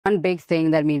One big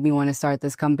thing that made me want to start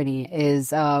this company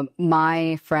is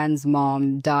my friend's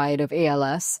mom died of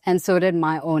ALS, and so did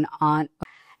my own aunt.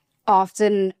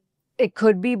 Often it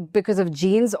could be because of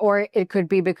genes, or it could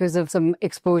be because of some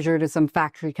exposure to some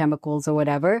factory chemicals or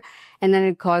whatever. And then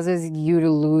it causes you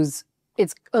to lose.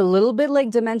 It's a little bit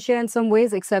like dementia in some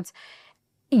ways, except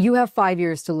you have 5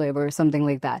 years to live or something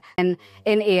like that. And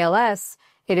in ALS,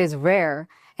 it is rare.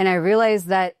 And I realized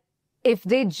that if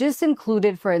they just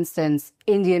included, for instance,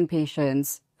 Indian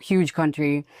patients, huge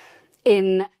country,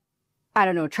 in, I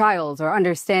don't know, trials or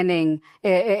understanding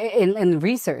in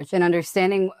research and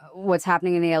understanding what's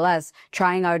happening in ALS,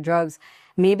 trying out drugs,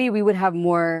 maybe we would have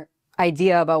more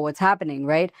idea about what's happening,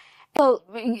 right? Well,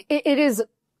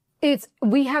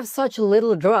 we have such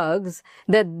little drugs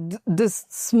that the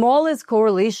smallest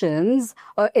correlations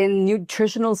in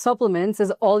nutritional supplements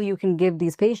is all you can give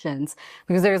these patients,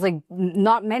 because there's like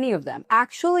not many of them.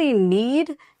 Actually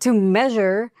need to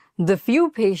measure the few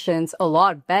patients a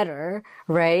lot better,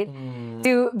 right?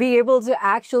 To be able to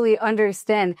actually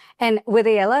understand. And with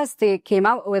ALS, they came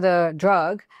out with a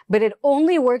drug, but it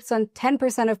only works on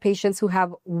 10% of patients who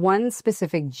have one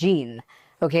specific gene.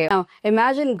 Okay, now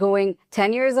imagine going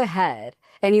 10 years ahead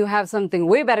and you have something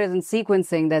way better than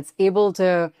sequencing that's able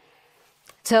to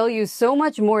tell you so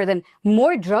much more. Than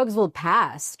more drugs will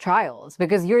pass trials,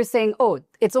 because you're saying, oh,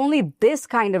 it's only this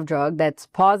kind of drug that's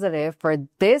positive for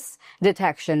this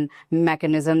detection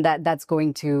mechanism that's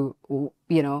going to,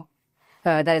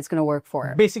 that it's going to work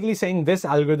for. Basically saying this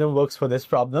algorithm works for this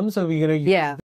problem, so we're going to use Yeah.